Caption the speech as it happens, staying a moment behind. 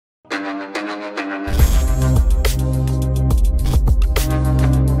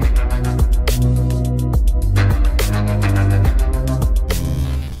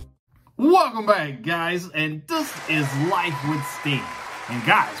right, guys, and this is Life with Sting. And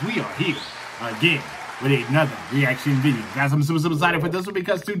guys, we are here again with another reaction video. Guys, I'm super excited for this one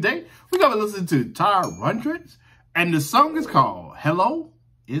because today we're going to listen to Todd Rundgren, and the song is called Hello,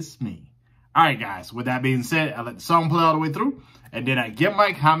 It's Me. All right, guys, with that being said, I let the song play all the way through, and then I give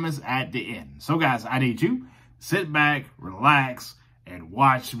my comments at the end. So, guys, I need you sit back, relax, and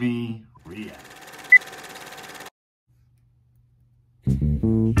watch me react.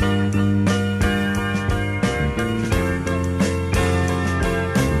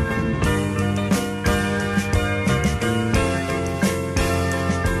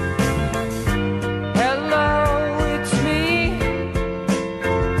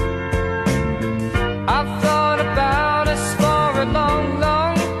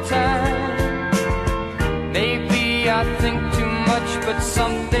 But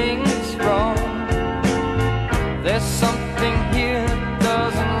something's wrong. There's something here that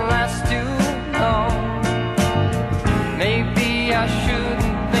doesn't last too long. Maybe I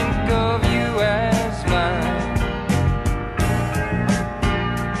shouldn't think of you as mine.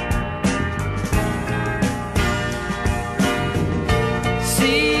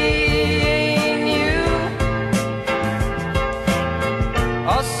 Seeing you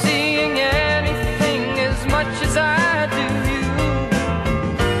or seeing anything as much as I do,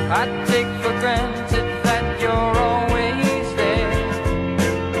 I take for granted that you're always there.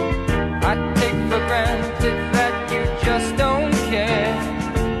 I take for granted that you just don't care.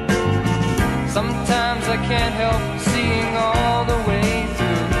 Sometimes I can't help seeing all the way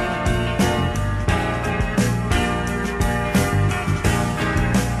through.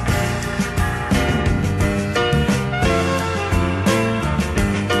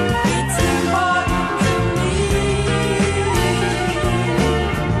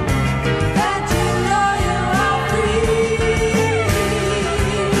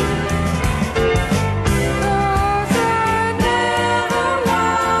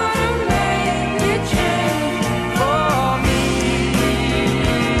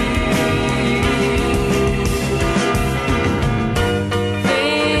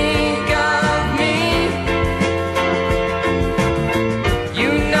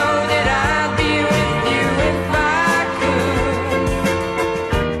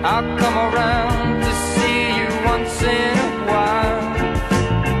 I'll come around to see you once in a while,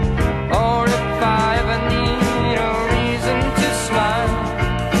 or if I ever need a reason to smile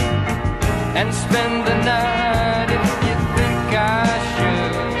and spend the night if you think I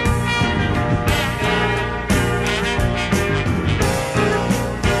should.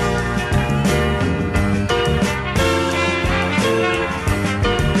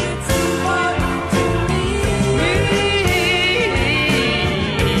 It's important to me.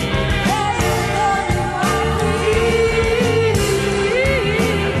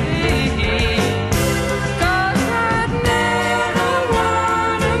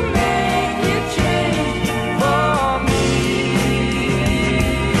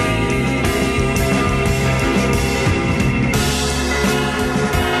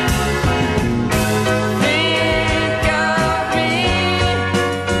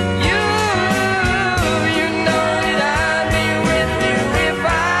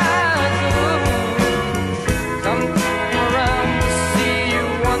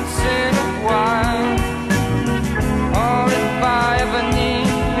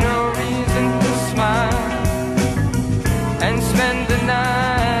 And spend the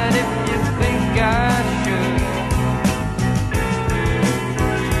night if you think I should.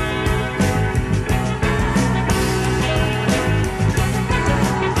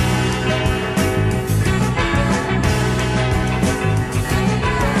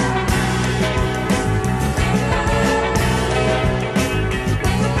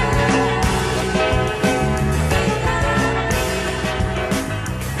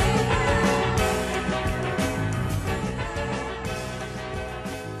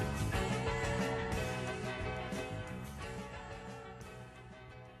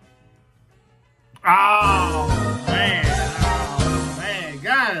 Oh man,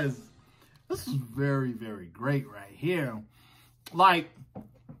 guys, this is very, very great right here. Like,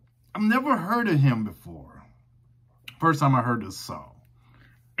 I've never heard of him before. First time I heard this song,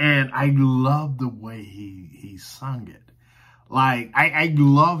 and I love the way he sung it. Like, I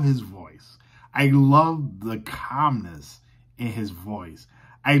love his voice. I love the calmness in his voice.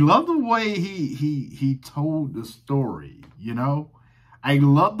 I love the way he told the story, you know? I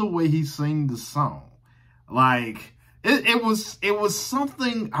love the way he sang the song. Like, it was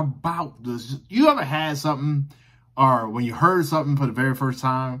something about this. You ever had something, or when you heard something for the very first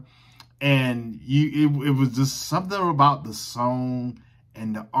time, and it was just something about the song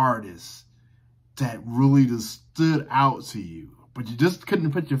and the artist that really just stood out to you, but you just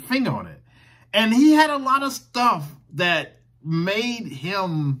couldn't put your finger on it. And he had a lot of stuff that made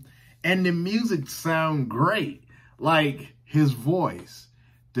him and the music sound great. Like his voice,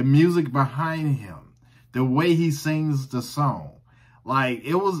 the music behind him, the way he sings the song. Like,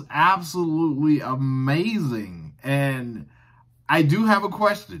 it was absolutely amazing. And I do have a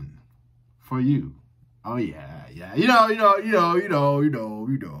question for you. Oh, yeah. You know.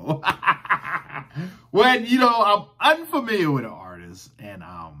 When, I'm unfamiliar with an artist and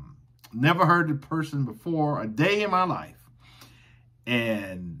never heard the person before a day in my life.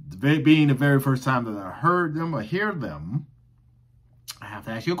 And being the very first time that I heard them or hear them, I have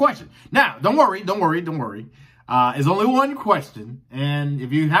to ask you a question. Now, don't worry. It's only one question. And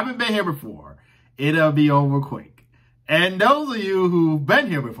if you haven't been here before, it'll be over quick. And those of you who've been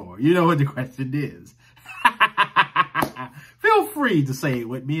here before, you know what the question is. Feel free to say it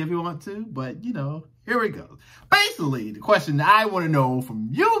with me if you want to, but here we go. Basically, the question that I want to know from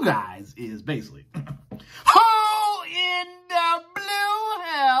you guys is basically, who in the blue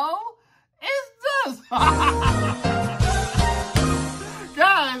hell is this?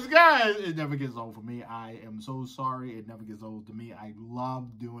 Guys, it never gets old for me. I am so sorry. It never gets old to me. I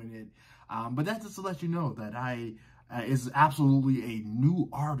love doing it. But that's just to let you know that it's absolutely a new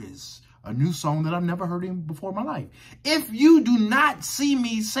artist, a new song that I've never heard him before in my life. If you do not see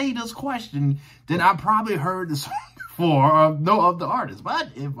me say this question, then I probably heard the song before of no other artist. But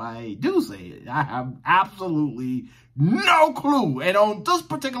if I do say it, I have absolutely no clue. And on this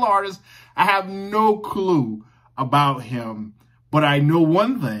particular artist, I have no clue about him. But I know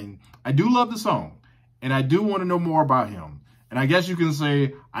one thing. I do love the song. And I do want to know more about him. And I guess you can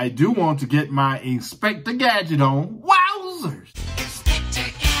say, I do want to get my Inspector Gadget on. Wowzers!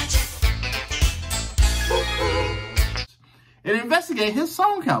 Inspector Gadget. And investigate his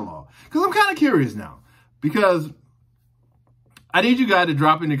song catalog. Because I'm kind of curious now. Because I need you guys to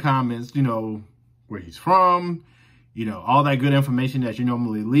drop in the comments, where he's from, all that good information that you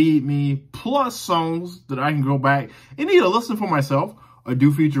normally lead me, plus songs that I can go back and either listen for myself or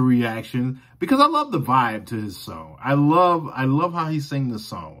do future reactions, because I love the vibe to his song. I love how he sings the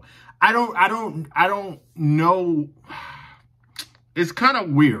song. I don't know. It's kind of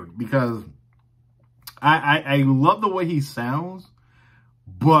weird because I love the way he sounds,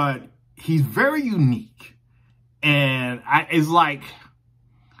 but he's very unique. And it's like,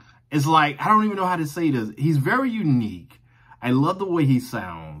 I don't even know how to say this. He's very unique. I love the way he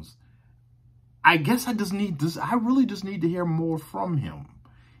sounds. I guess I really just need to hear more from him,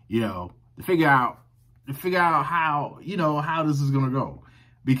 to figure out how, how this is going to go.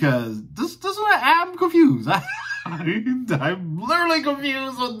 Because this one, I'm confused. I'm literally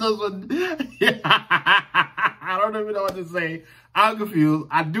confused on this one. I don't even know what to say. I'm confused.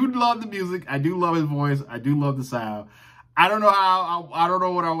 I do love the music. I do love his voice. I do love the sound. I don't know I don't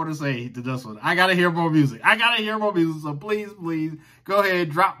know what I want to say to this one. I got to hear more music. So please go ahead,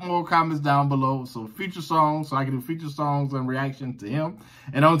 drop more comments down below. So future songs, so I can do future songs and reaction to him.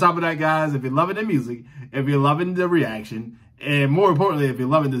 And on top of that, guys, if you're loving the music, if you're loving the reaction, and more importantly, if you're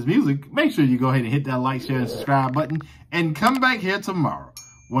loving this music, make sure you go ahead and hit that like, share, and subscribe button. And come back here tomorrow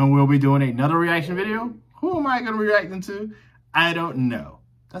when we'll be doing another reaction video. Who am I going to be reacting to? I don't know.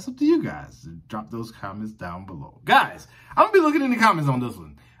 That's up to you guys. Drop those comments down below. Guys, I'm going to be looking in the comments on this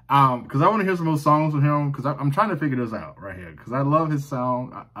one. Because I want to hear some more songs from him. Because I'm trying to figure this out right here. Because I love his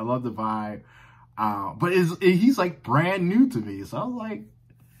song. I love the vibe. But he's like brand new to me. So I was like,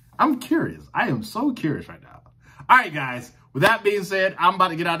 I'm curious. I am so curious right now. All right, guys. With that being said, I'm about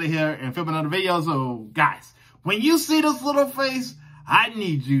to get out of here and film another video. So, guys, when you see this little face, I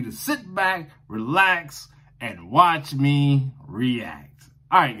need you to sit back, relax, and watch me react.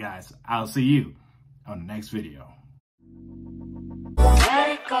 All right, guys, I'll see you on the next video. Let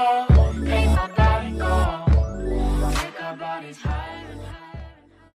it go.